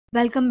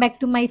Welcome back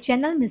to my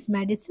channel,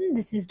 Mis.Medicine.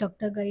 This is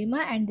Dr. Garima,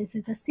 and this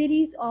is the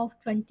series of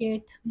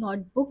 28th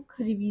notebook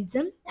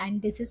revision,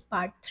 and this is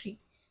part 3.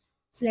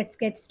 So let's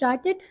get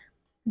started.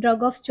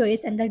 Drug of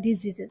choice and the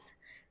diseases.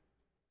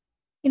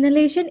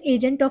 Inhalation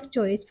agent of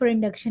choice for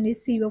induction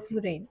is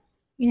sevoflurane.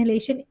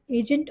 Inhalation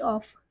agent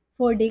of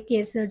 4-day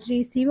care surgery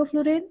is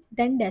sevoflurane,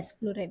 then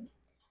desflurane.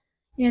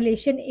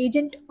 Inhalation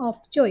agent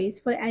of choice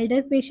for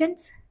elder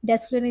patients,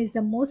 desflurane is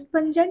the most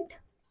pungent.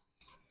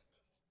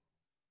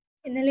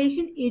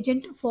 Inhalation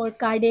agent for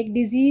cardiac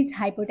disease,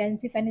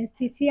 hypotensive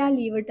anesthesia,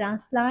 liver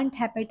transplant,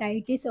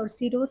 hepatitis or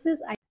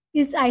cirrhosis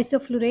is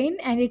isoflurane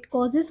and it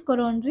causes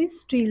coronary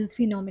streal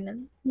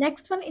phenomenon.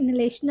 Next one,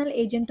 inhalational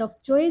agent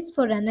of choice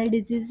for renal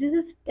diseases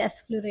is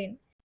desflurane.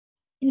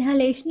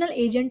 Inhalational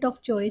agent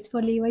of choice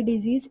for liver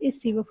disease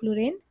is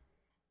sevoflurane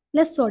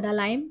plus soda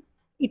lime.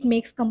 It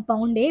makes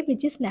compound A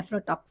which is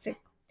nephrotoxic.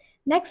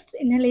 Next,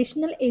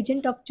 inhalational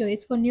agent of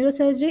choice for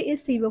neurosurgery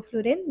is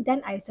sevoflurane,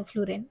 then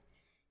isoflurane.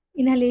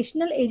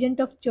 Inhalational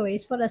agent of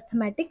choice for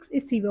asthmatics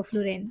is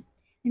sevoflurane.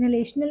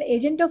 Inhalational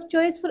agent of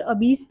choice for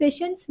obese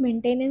patients,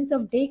 maintenance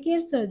of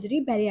daycare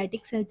surgery,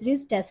 bariatric surgery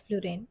is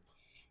desflurane.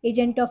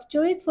 Agent of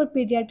choice for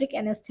pediatric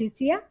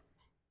anesthesia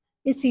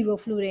is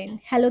sevoflurane.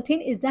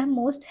 Halothane is the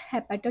most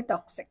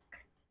hepatotoxic.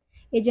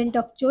 Agent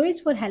of choice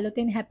for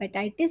halothane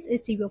hepatitis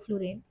is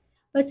sevoflurane.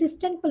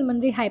 Persistent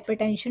pulmonary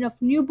hypertension of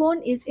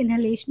newborn is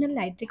inhalational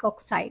nitric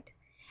oxide.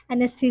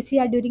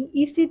 Anesthesia during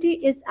ECT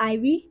is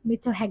IV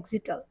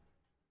methotrexate.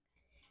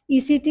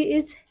 ECT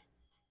is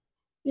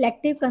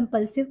elective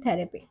compulsive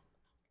therapy.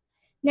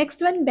 Next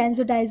one,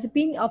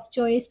 benzodiazepine of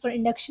choice for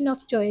induction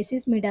of choice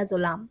is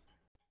midazolam.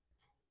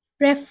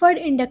 Preferred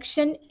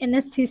induction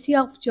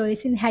anesthesia of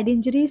choice in head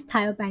injury is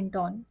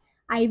thiopenton.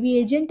 IV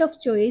agent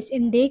of choice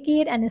in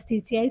daycare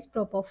anesthesia is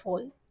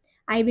propofol.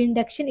 IV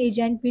induction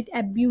agent with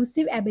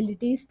abusive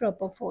ability is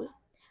propofol.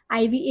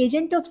 IV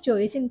agent of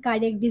choice in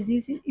cardiac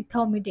disease is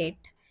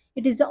ethomidate.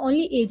 It is the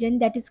only agent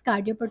that is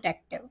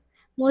cardioprotective.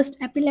 Most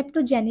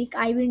epileptogenic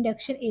IV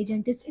induction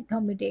agent is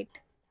ethomidate.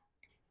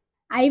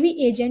 IV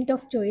agent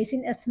of choice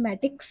in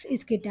asthmatics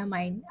is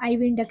ketamine.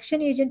 IV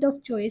induction agent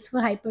of choice for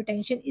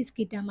hypertension is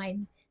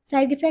ketamine.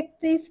 Side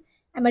effect is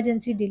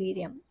emergency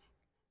delirium.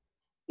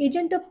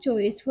 Agent of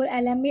choice for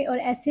LMA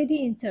or SAD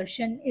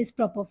insertion is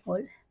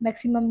propofol.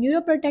 Maximum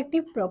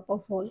neuroprotective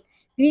propofol.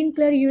 Green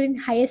color urine,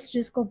 highest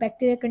risk of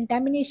bacterial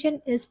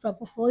contamination is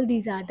propofol.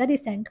 These are the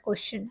recent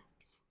questions.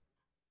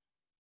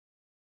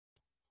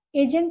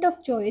 Agent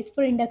of choice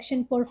for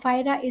induction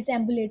porphyra is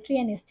ambulatory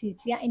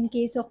anesthesia in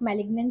case of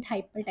malignant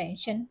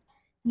hypertension.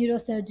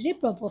 Neurosurgery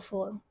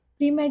propofol.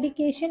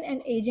 Premedication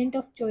and agent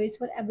of choice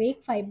for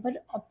awake fiber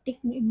optic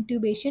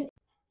intubation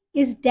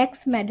is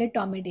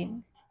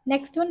dexmedetomidine.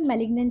 Next one,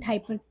 malignant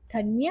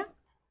hyperthermia.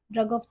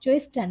 Drug of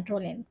choice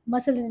dantrolene.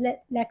 Muscle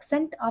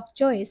relaxant of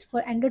choice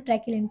for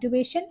endotracheal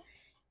intubation.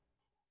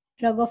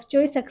 Drug of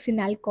choice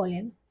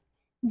succinylcholine.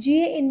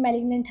 GA in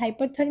malignant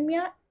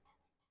hyperthermia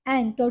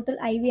and total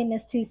IV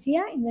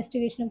anesthesia.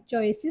 Investigation of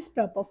choice is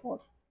propofol.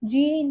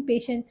 GA in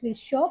patients with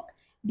shock,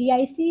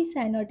 DIC,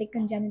 cyanotic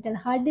congenital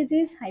heart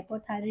disease,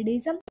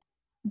 hypothyroidism.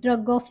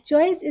 Drug of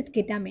choice is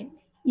ketamine.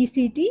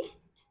 ECT,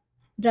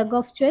 drug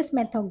of choice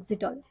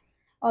methoxytol.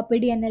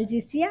 OPD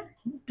analgesia,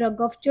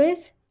 drug of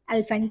choice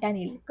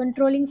alfentanil.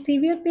 Controlling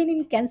severe pain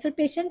in cancer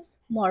patients,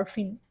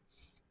 morphine.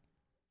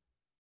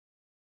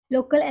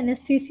 Local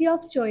anesthesia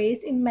of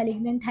choice in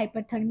malignant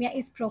hyperthermia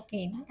is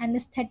procaine.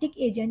 Anesthetic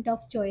agent of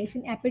choice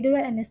in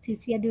epidural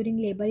anesthesia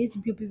during labor is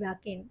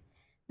bupivacaine.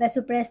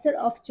 Vasopressor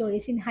of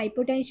choice in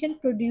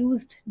hypotension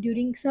produced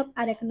during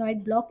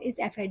subarachnoid block is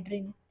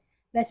ephedrine.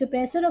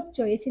 Vasopressor of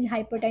choice in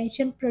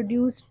hypotension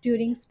produced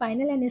during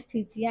spinal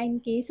anesthesia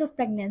in case of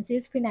pregnancy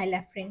is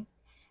phenylephrine.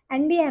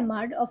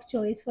 NDMR of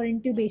choice for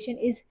intubation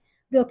is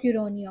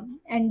rocuronium.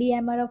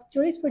 NDMR of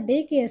choice for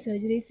daycare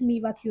surgery is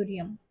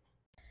mivacurium.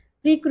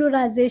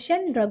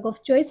 Precrurization drug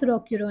of choice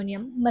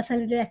rocuronium.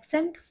 Muscle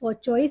relaxant for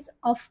choice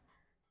of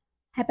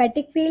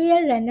hepatic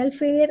failure, renal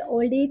failure,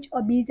 old age,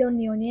 obese or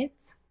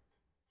neonates.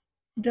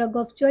 Drug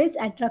of choice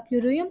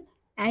atracurium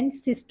and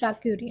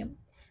cistracurium.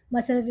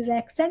 Muscle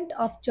relaxant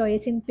of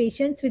choice in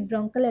patients with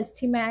bronchial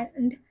asthma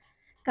and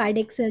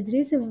cardiac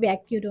surgeries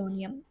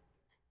vacuronium.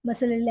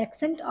 Muscle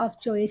relaxant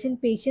of choice in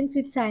patients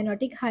with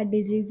cyanotic heart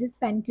disease is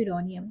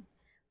pancuronium.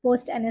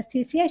 Post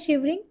anesthesia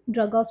shivering,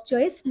 drug of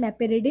choice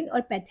meperidine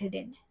or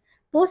pethidine.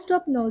 Post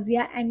op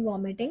nausea and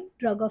vomiting,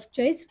 drug of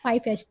choice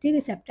 5-HT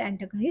receptor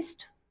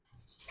antagonist.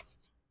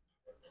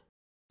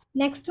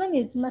 Next one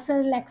is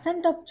muscle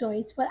relaxant of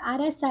choice for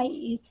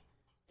RSI is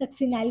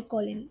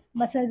succinylcholine.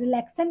 Muscle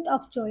relaxant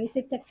of choice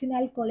if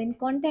succinylcholine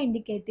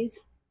contraindicated is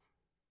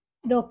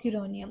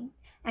rocuronium.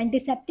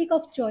 Antiseptic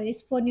of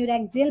choice for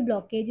neuraxial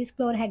blockage is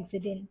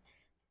chlorhexidine.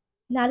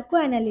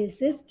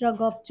 Narcoanalysis drug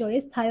of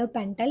choice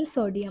thiopentyl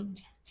sodium.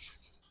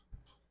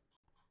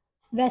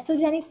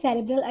 Vasogenic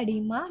cerebral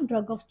edema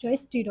drug of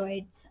choice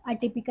steroids.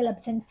 Atypical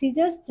absent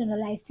seizures,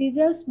 generalized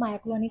seizures,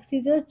 myoclonic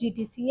seizures,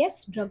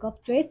 GTCS drug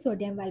of choice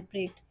sodium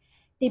valproate.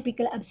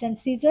 Typical absent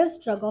seizures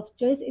drug of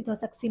choice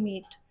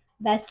ethosuximate.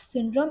 West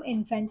syndrome,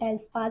 infantile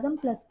spasm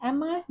plus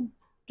MR,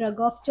 drug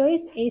of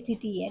choice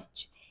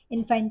ACTH.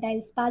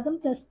 Infantile spasm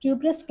plus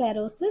tuberous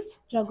sclerosis,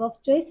 drug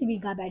of choice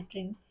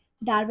vigabatrin.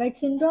 Darwin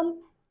syndrome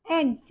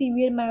and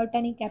severe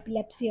myotonic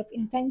epilepsy of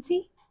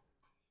infancy,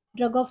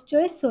 drug of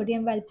choice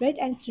sodium valproate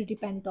and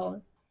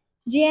sritipantol.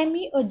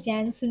 JME or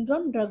Jan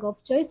syndrome, drug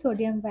of choice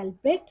sodium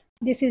valproate.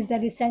 This is the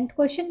recent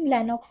question.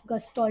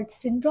 Lennox-Gastaut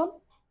syndrome,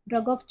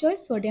 drug of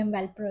choice sodium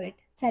valproate.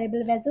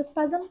 Cerebral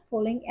vasospasm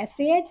following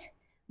SAH,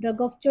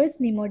 drug of choice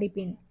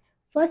nimodipine.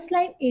 First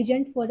line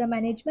agent for the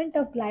management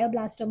of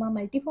glioblastoma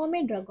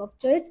multiforme, drug of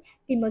choice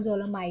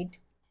temozolomide.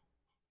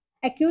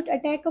 Acute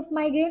attack of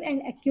migraine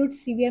and acute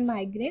severe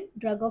migraine,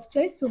 drug of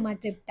choice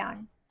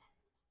sumatriptan.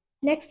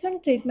 Next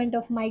one, treatment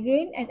of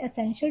migraine and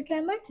essential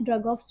tremor,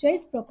 drug of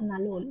choice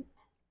propranolol.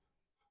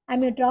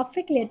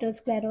 Amyotrophic lateral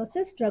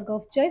sclerosis, drug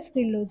of choice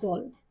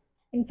riluzole.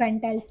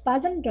 Infantile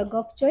spasm, drug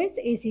of choice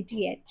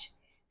ACTH.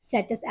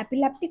 Status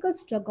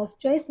epilepticus, drug of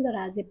choice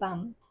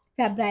lorazepam.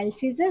 Febrile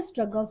seizures,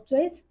 drug of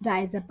choice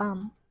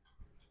diazepam.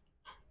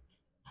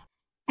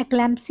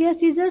 Eclampsia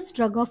seizures,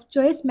 drug of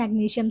choice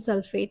magnesium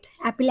sulfate.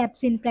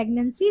 Epilepsy in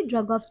pregnancy,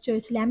 drug of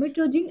choice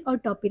lamotrigine or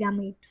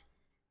topiramate.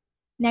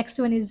 Next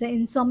one is the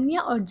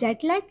insomnia or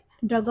jet lag,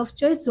 drug of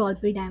choice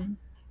zolpidem.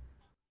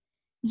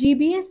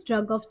 GBS,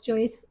 drug of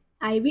choice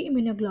IV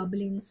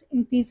immunoglobulins.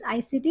 Increase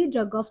ICT,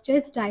 drug of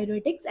choice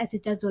diuretics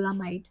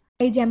acetazolamide.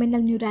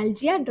 Trigeminal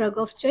neuralgia, drug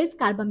of choice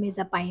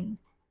carbamazepine.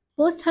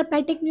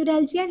 Post-herpetic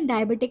neuralgia and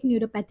diabetic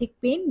neuropathic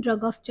pain,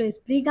 drug of choice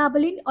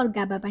pregabalin or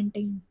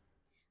gabapentin.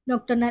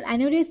 Nocturnal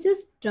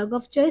enuresis, drug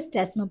of choice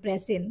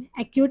desmopressin.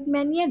 Acute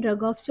mania,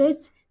 drug of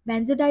choice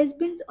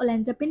benzodiazepines,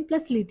 olanzapine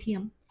plus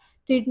lithium.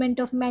 Treatment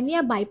of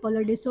mania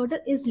bipolar disorder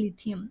is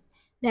lithium.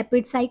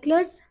 Rapid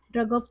cyclers,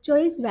 drug of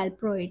choice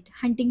valproate.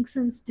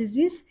 Huntington's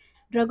disease,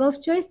 drug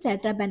of choice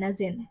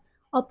tetrabenazine.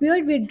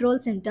 Opioid withdrawal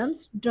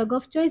symptoms, drug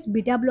of choice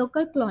beta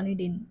blocker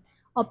clonidine.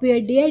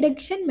 Opioid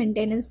de-addiction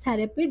maintenance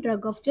therapy,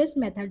 drug of choice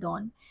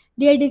methadone.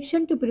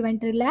 De-addiction to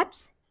prevent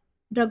relapse,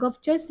 drug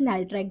of choice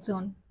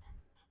naltrexone.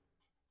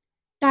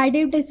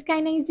 Tardive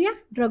dyskinesia,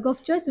 drug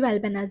of choice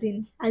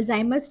valbenazine.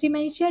 Alzheimer's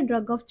dementia,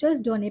 drug of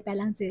choice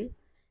donepezil.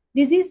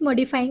 Disease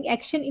modifying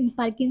action in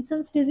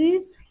Parkinson's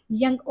disease,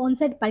 young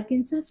onset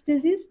Parkinson's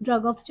disease,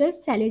 drug of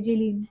choice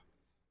salicylic.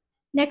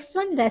 Next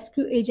one,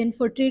 rescue agent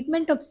for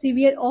treatment of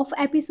severe off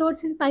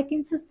episodes in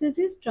Parkinson's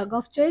disease, drug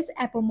of choice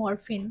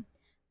apomorphine.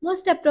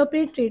 Most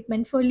appropriate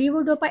treatment for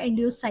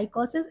levodopa-induced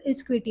psychosis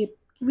is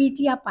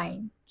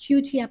quetiapine,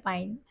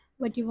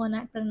 what you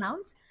wanna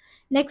pronounce.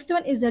 Next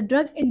one is the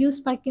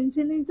drug-induced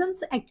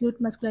Parkinsonism's acute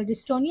muscular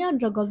dystonia,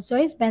 drug of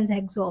choice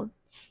benzhexol.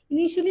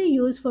 Initially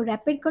used for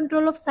rapid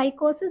control of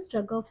psychosis,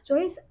 drug of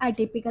choice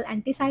atypical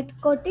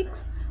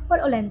antipsychotics or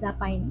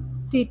olanzapine.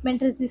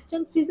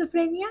 Treatment-resistant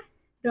schizophrenia,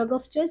 drug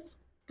of choice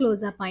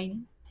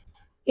clozapine.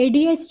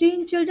 ADHD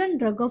in children,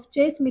 drug of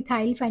choice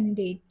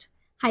methylphenidate.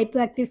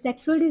 Hypoactive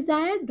sexual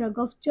desire, drug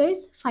of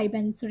choice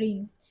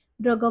fibenserine.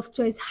 Drug of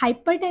choice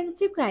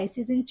hypertensive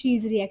crisis in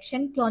cheese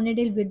reaction,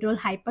 clonidine withdrawal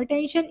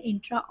hypertension,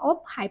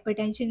 intra-op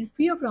hypertension in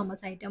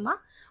pheochromocytoma,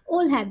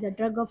 all have the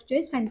drug of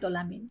choice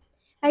phentolamine.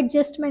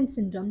 Adjustment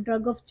syndrome,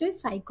 drug of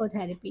choice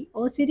psychotherapy.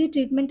 OCD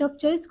treatment of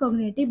choice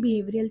cognitive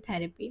behavioral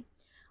therapy.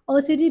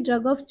 OCD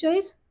drug of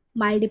choice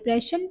mild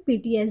depression,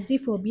 PTSD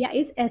phobia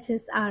is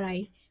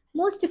SSRI.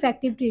 Most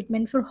effective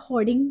treatment for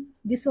hoarding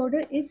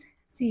disorder is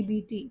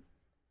CBT.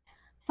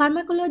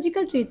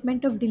 Pharmacological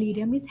treatment of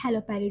delirium is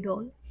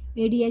haloperidol.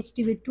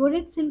 ADHD with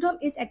Tourette syndrome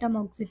is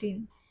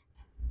atomoxetine.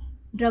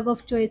 Drug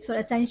of choice for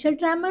essential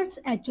tremors,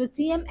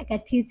 HOCM,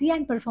 akathisia,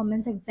 and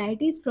performance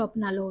anxiety is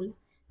propranolol.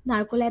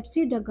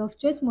 Narcolepsy, drug of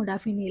choice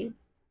modafinil.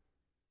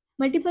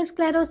 Multiple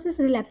sclerosis,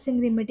 relapsing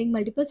remitting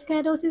multiple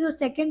sclerosis or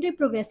secondary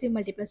progressive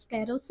multiple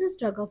sclerosis,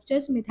 drug of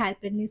choice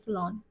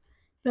methylprednisolone.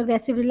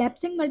 Progressive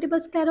relapsing multiple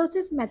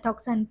sclerosis,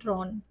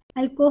 methoxyntron.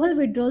 Alcohol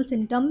withdrawal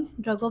symptom,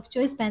 drug of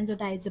choice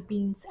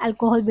benzodiazepines.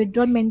 Alcohol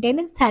withdrawal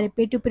maintenance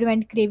therapy to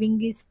prevent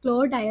craving is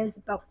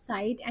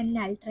chlordiazepoxide and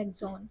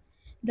naltrexone.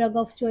 Drug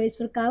of choice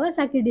for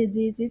Kawasaki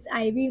disease is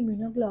IV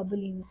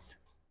immunoglobulins.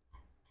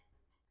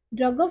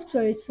 Drug of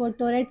choice for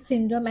Tourette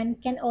syndrome and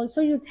can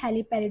also use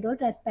haliperidol,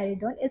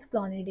 risperidone is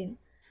clonidine.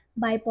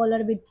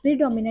 Bipolar with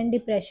predominant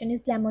depression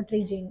is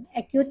lamotrigine.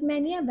 Acute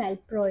mania,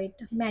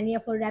 valproate.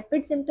 Mania for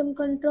rapid symptom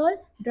control,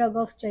 drug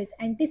of choice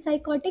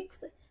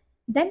antipsychotics,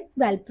 then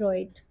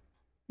valproate.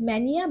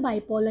 Mania,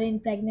 bipolar in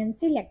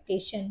pregnancy,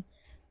 lactation.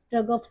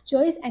 Drug of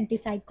choice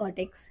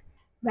antipsychotics.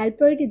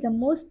 Valproate is the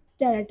most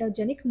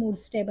teratogenic mood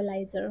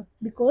stabilizer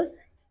because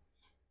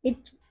it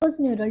causes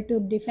neural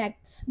tube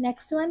defects.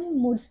 Next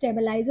one, mood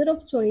stabilizer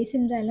of choice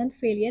in renal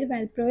failure,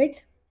 valproate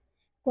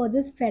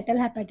causes fatal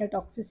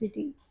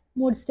hepatotoxicity.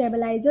 Mood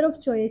stabilizer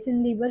of choice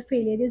in liver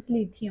failure is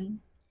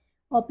lithium.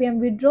 Opium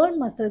withdrawal,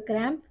 muscle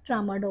cramp,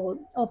 tramadol.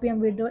 Opium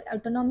withdrawal,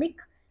 autonomic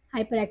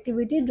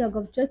hyperactivity, drug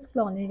of choice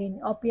clonidine.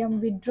 Opium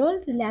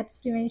withdrawal, relapse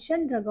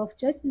prevention, drug of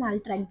choice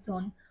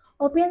naltrexone.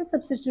 Opium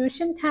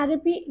substitution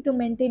therapy to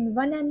maintain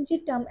 1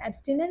 mg term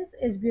abstinence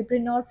is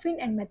buprenorphine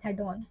and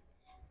methadone.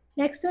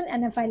 Next one,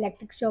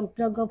 anaphylactic shock,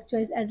 drug of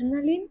choice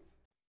adrenaline.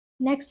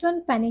 Next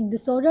one, panic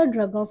disorder,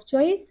 drug of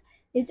choice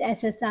is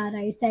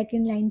SSRI.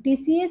 Second line,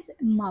 TCS,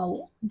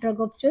 MAO,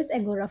 drug of choice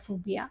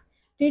agoraphobia.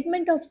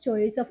 Treatment of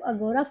choice of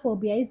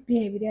agoraphobia is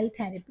behavioral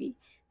therapy.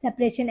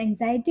 Separation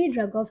anxiety,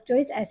 drug of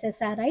choice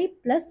SSRI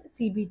plus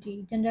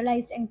CBT.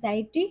 Generalized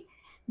anxiety,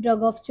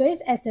 drug of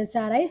choice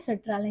SSRI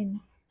sertraline.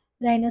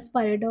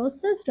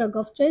 Rhinospiridosis, drug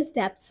of choice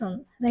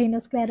dapsone.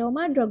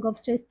 Rhinoscleroma, drug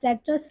of choice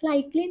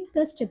tetracycline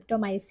plus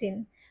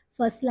streptomycin.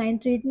 First line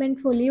treatment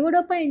for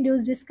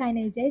levodopa-induced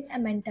dyskinesia is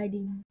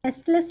amantadine.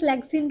 Restless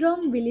leg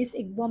syndrome,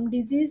 Willis-Igborn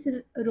disease,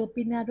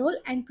 ropinirole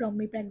and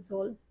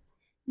pramiprazole.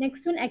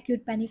 Next one,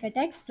 acute panic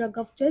attacks, drug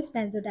of choice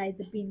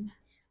benzodiazepine.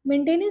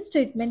 Maintenance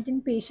treatment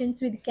in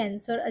patients with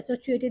cancer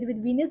associated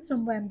with venous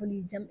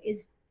thromboembolism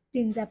is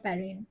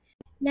tinzaparin.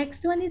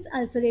 Next one is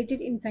ulcerated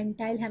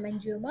infantile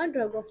hemangioma,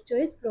 drug of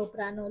choice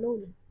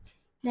propranolol.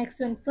 Next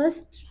one,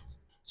 first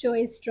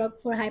choice drug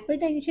for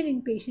hypertension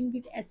in patient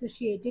with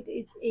associated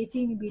is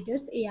AC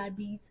inhibitors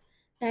ARBs.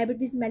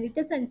 Diabetes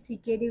mellitus and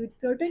CKD with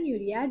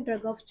proteinuria,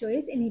 drug of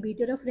choice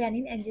inhibitor of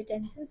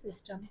renin-angiotensin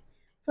system.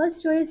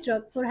 First choice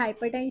drug for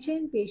hypertension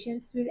in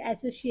patients with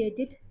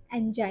associated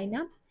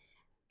angina,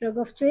 drug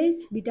of choice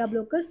beta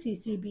blocker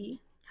CCB.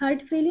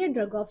 Heart failure,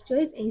 drug of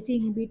choice AC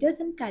inhibitors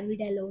and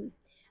carvedilol.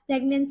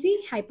 Pregnancy,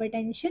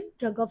 hypertension,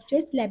 drug of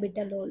choice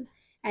labetalol.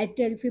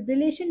 Atrial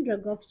fibrillation,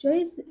 drug of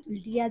choice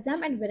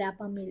diazam and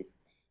verapamil.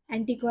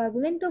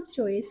 Anticoagulant of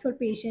choice for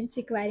patients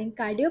requiring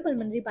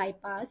cardiopulmonary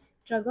bypass,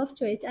 drug of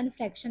choice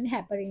unfraction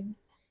heparin.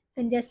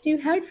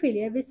 Congestive heart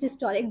failure with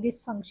systolic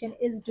dysfunction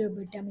is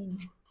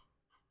dobutamine.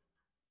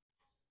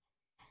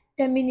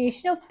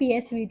 Termination of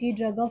PSVT,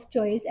 drug of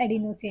choice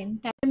adenosine.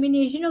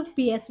 Termination of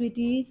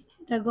PSVT is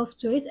drug of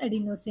choice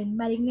adenosine.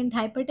 Malignant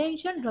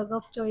hypertension, drug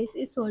of choice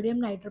is sodium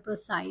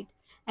nitroprusside.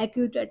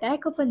 Acute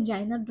attack of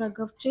angina, drug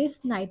of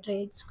choice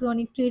nitrates.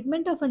 Chronic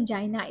treatment of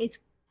angina is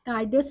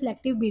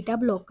cardioselective beta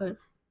blocker.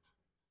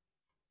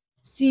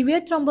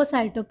 Severe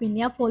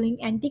thrombocytopenia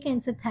following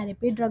anti-cancer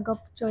therapy, drug of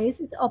choice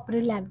is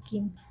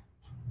oprelavgin.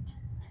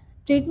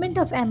 Treatment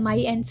of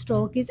MI and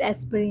stroke is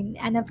aspirin.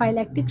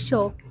 Anaphylactic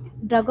shock,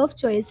 drug of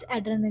choice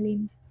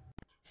adrenaline.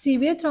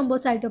 Severe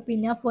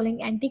thrombocytopenia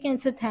following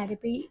anti-cancer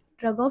therapy,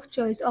 drug of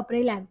choice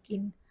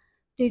oprelavgin.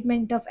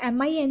 Treatment of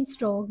MI and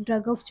stroke,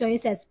 drug of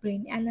choice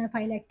aspirin.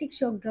 Anaphylactic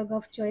shock, drug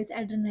of choice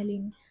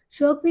adrenaline.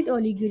 Shock with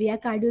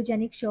oliguria,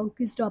 cardiogenic shock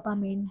is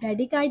dopamine.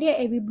 Bradycardia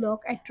AV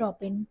block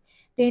atropine.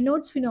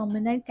 Raynaud's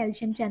phenomenon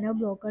calcium channel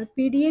blocker.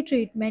 PDA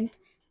treatment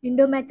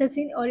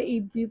indomethacin or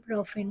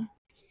ibuprofen.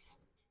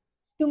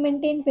 To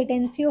maintain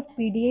patency of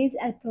PDA is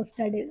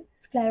alprostadil.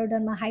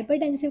 Scleroderma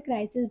hypertensive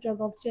crisis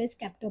drug of choice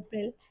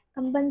captopril.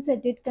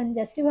 Compensated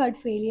congestive heart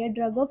failure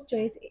drug of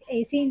choice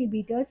AC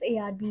inhibitors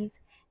ARBs.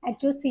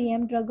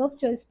 HOCM drug of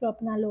choice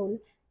propranolol.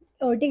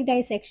 Aortic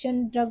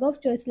dissection drug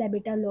of choice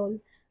labetalol.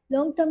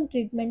 Long-term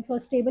treatment for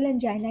stable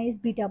angina is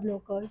beta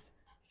blockers.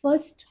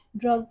 First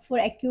drug for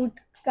acute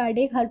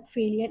cardiac heart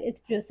failure is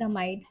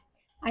furosemide.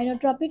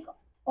 Inotropic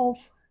of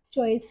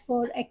choice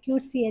for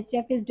acute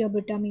CHF is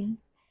dobutamine.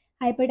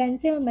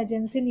 Hypertensive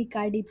emergency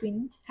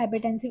nicardipine,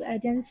 hypertensive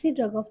urgency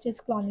drug of choice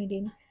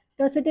clonidine,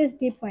 Tocetes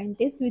de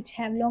Puentes which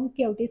have long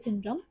QT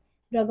syndrome,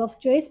 drug of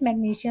choice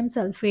magnesium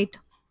sulfate.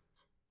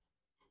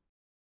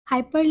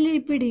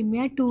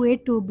 Hyperlipidemia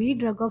 2A 2B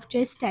drug of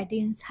choice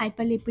statins,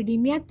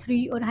 hyperlipidemia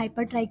 3 or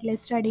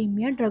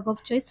hypertriglyceridemia drug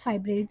of choice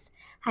fibrates,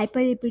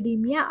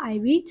 hyperlipidemia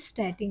IV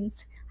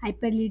statins,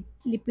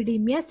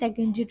 hyperlipidemia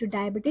secondary to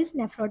diabetes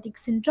nephrotic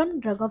syndrome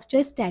drug of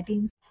choice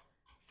statins.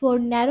 For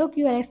narrow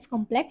QRS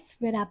complex,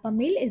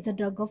 verapamil is the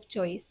drug of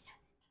choice.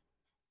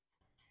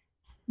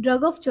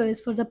 Drug of choice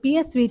for the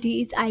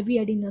PSVT is IV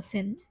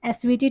adenosine.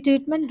 SVT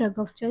treatment drug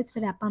of choice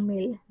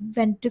verapamil.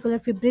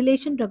 Ventricular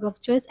fibrillation drug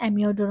of choice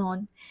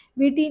amiodarone.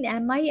 VT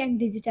in MI and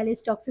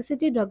digitalis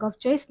toxicity drug of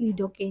choice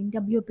lidocaine.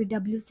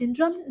 WPW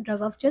syndrome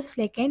drug of choice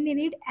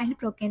flecainide and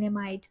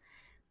procainamide.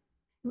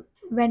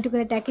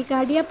 Ventricular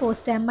tachycardia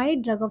post MI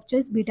drug of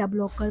choice beta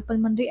blocker.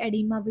 Pulmonary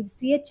edema with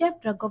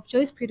CHF drug of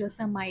choice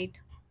furosemide.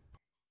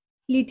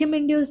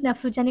 Lithium-induced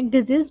nephrogenic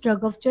disease,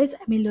 drug of choice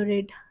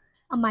amiloride.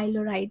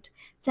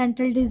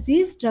 Central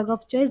disease, drug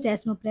of choice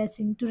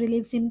desmopressin. To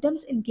relieve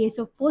symptoms in case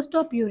of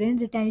post-op urine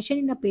retention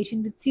in a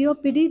patient with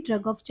COPD,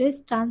 drug of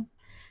choice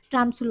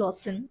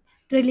tamsulosin.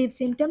 To relieve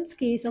symptoms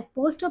case of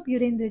post-op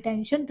urine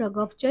retention, drug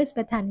of choice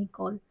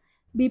bethanicol.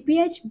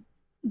 BPH,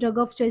 drug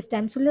of choice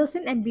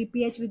tamsulosin, and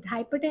BPH with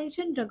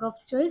hypertension, drug of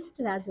choice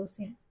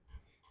trazocin.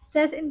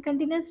 Stress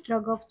incontinence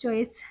drug of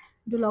choice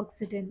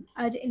duloxetine.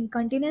 Urge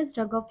incontinence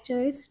drug of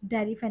choice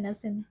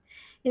darifenacin.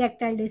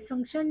 Erectile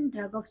dysfunction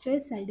drug of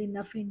choice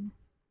sildenafil.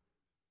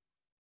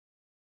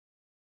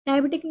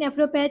 Diabetic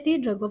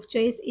nephropathy drug of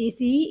choice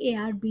ACE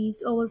ARBs.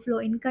 Overflow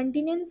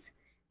incontinence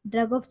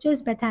drug of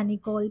choice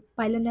bethanicol.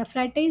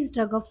 Pyelonephritis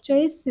drug of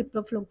choice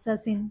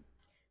ciprofloxacin.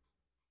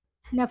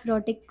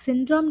 Nephrotic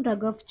syndrome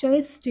drug of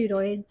choice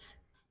steroids.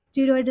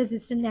 Steroid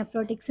resistant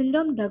nephrotic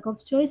syndrome drug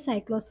of choice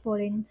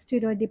cyclosporin.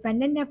 Steroid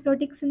dependent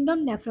nephrotic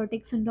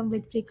syndrome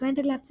with frequent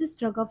relapses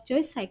drug of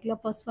choice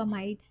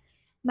cyclophosphamide.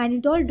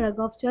 Mannitol, drug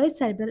of choice,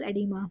 cerebral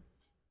edema.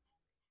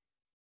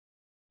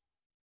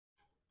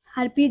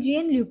 RPG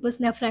and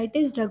lupus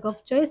nephritis, drug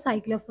of choice,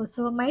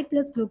 cyclophosphamide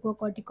plus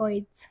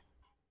glucocorticoids.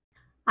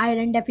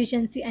 Iron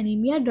deficiency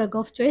anemia, drug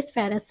of choice,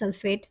 ferrous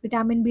sulfate.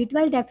 Vitamin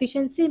B12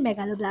 deficiency,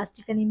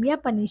 megaloblastic anemia,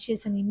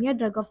 pernicious anemia,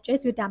 drug of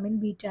choice, vitamin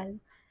B12.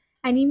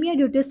 Anemia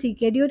due to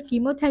CKD or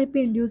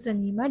chemotherapy induced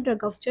anemia,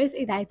 drug of choice,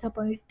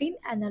 erythropoietin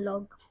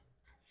analog.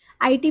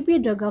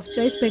 ITP, drug of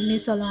choice,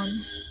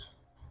 prednisolone.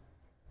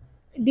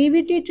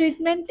 DVT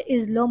treatment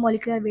is low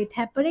molecular weight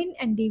heparin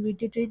and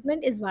DVT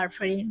treatment is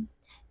warfarin.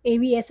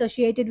 AV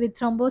associated with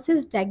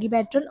thrombosis,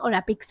 dagibatran or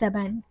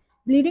apixaban.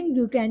 Bleeding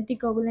due to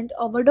anticoagulant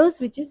overdose,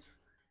 which is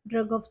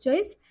drug of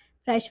choice,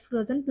 fresh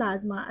frozen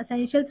plasma.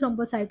 Essential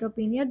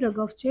thrombocytopenia, drug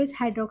of choice,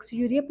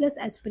 hydroxyurea plus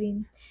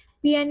aspirin.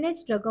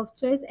 PNH, drug of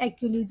choice,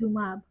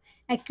 eculizumab.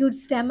 Acute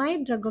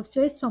STEMI, drug of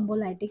choice,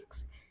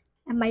 thrombolytics.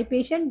 And my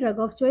patient, drug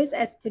of choice,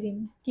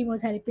 aspirin.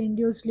 Chemotherapy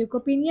induced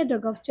leukopenia,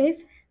 drug of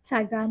choice,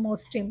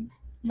 sargramostim.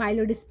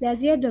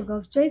 Myelodysplasia, drug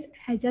of choice,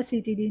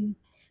 azacitidine.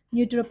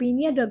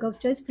 Neutropenia, drug of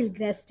choice,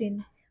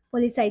 filgrastim.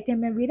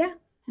 Polycythemia vera,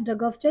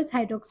 drug of choice,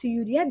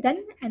 hydroxyurea,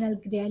 then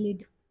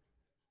analgesic.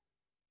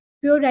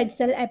 Pure red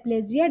cell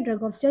aplasia,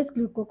 drug of choice,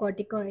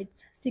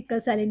 glucocorticoids.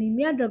 Sickle cell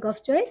anemia, drug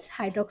of choice,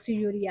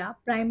 hydroxyurea.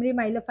 Primary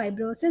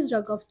myelofibrosis,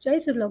 drug of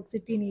choice,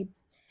 ruxolitinib.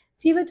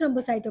 Severe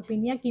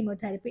thrombocytopenia,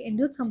 chemotherapy.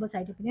 Induced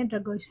thrombocytopenia,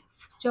 drug of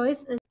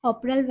choice,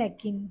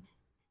 oprelvecin.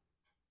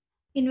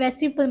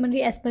 Invasive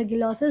pulmonary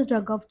aspergillosis,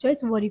 drug of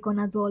choice,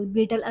 voriconazole.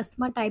 Brittle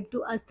asthma, type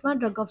 2 asthma,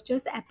 drug of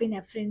choice,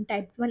 epinephrine.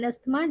 Type 1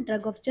 asthma,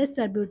 drug of choice,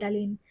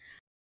 terbutaline.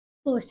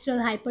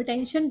 Postural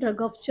hypertension,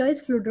 drug of choice,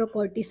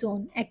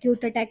 fludrocortisone.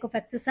 Acute attack of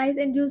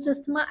exercise-induced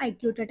asthma,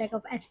 acute attack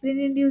of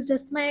aspirin-induced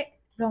asthma,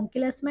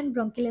 bronchial asthma in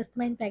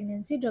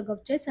pregnancy, drug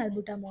of choice,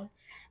 salbutamol.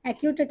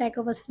 Acute attack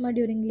of asthma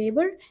during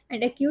labor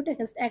and acute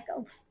attack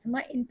of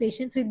asthma in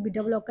patients with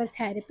beta blocker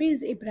therapy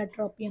is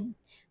ipratropium.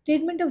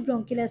 Treatment of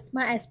bronchial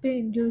asthma,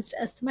 aspirin-induced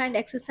asthma, and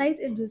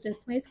exercise-induced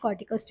asthma is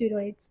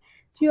corticosteroids.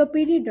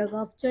 COPD, drug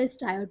of choice,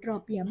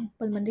 tiotropium.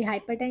 Pulmonary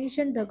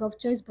hypertension, drug of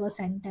choice,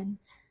 bosentan.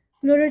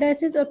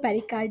 Fluoridasis or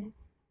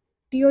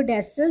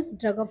pericardiodasis,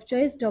 drug of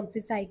choice,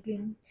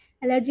 doxycycline.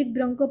 Allergic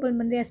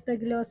bronchopulmonary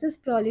aspergillosis,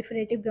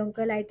 proliferative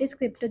bronchiolitis,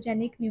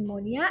 cryptogenic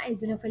pneumonia,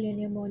 eosinophilia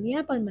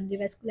pneumonia, pulmonary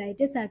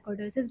vasculitis,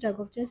 sarcoidosis, drug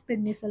of choice,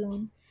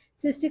 prednisolone.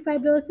 Cystic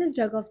fibrosis,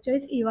 drug of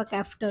choice,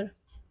 ivacaftor.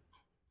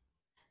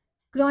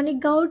 Chronic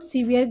gout,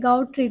 severe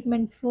gout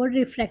treatment for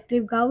refractory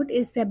gout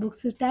is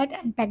febuxostat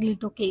and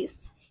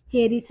pegloticase.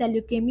 Hairy cell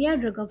leukemia,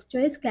 drug of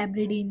choice,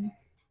 cladribine.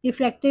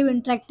 Refractive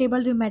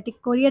intractable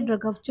rheumatic chorea,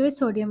 drug of choice,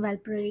 sodium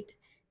valproate.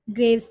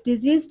 Graves'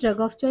 disease,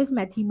 drug of choice,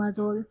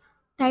 methimazole.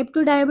 Type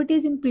 2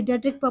 diabetes in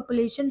pediatric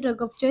population,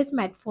 drug of choice,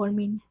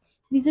 metformin.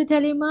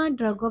 Mesothelioma,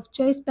 drug of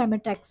choice,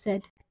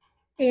 pemetrexed.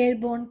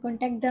 Airborne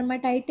contact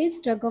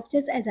dermatitis, drug of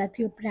choice,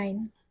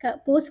 azathioprine.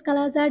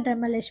 Post-Kalaza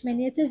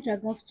dermaleishmaniasis,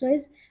 drug of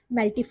choice,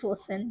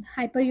 maltifaucin.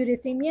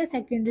 Hyperuricemia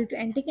secondary to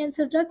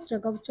anti-cancer drugs,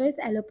 drug of choice,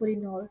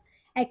 allopurinol.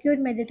 Acute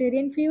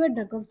Mediterranean fever,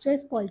 drug of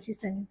choice,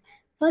 colchicine.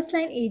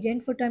 First-line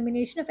agent for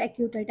termination of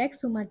acute attack,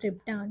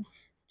 sumatriptan.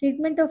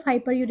 Treatment of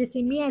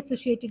hyperuricemia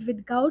associated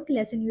with gout,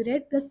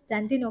 lessinurate plus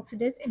xanthine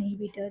oxidase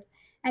inhibitor.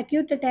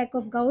 Acute attack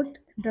of gout,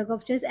 drug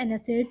of choice,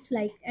 NSAIDs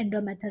like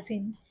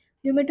endomethacin.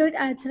 Rheumatoid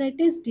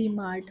arthritis,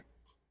 DMARD.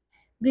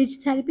 Bridge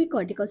therapy,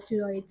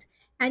 corticosteroids.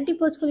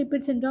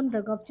 Antiphospholipid syndrome,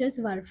 drug of choice,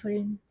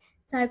 warfarin.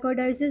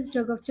 Sarcoidosis,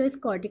 drug of choice,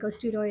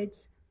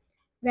 corticosteroids.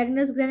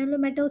 Wagner's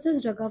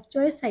granulomatosis, drug of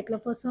choice,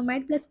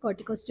 cyclophosphamide plus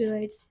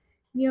corticosteroids.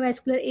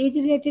 Neovascular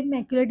age-related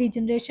macular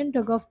degeneration,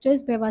 drug of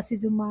choice,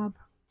 bevacizumab.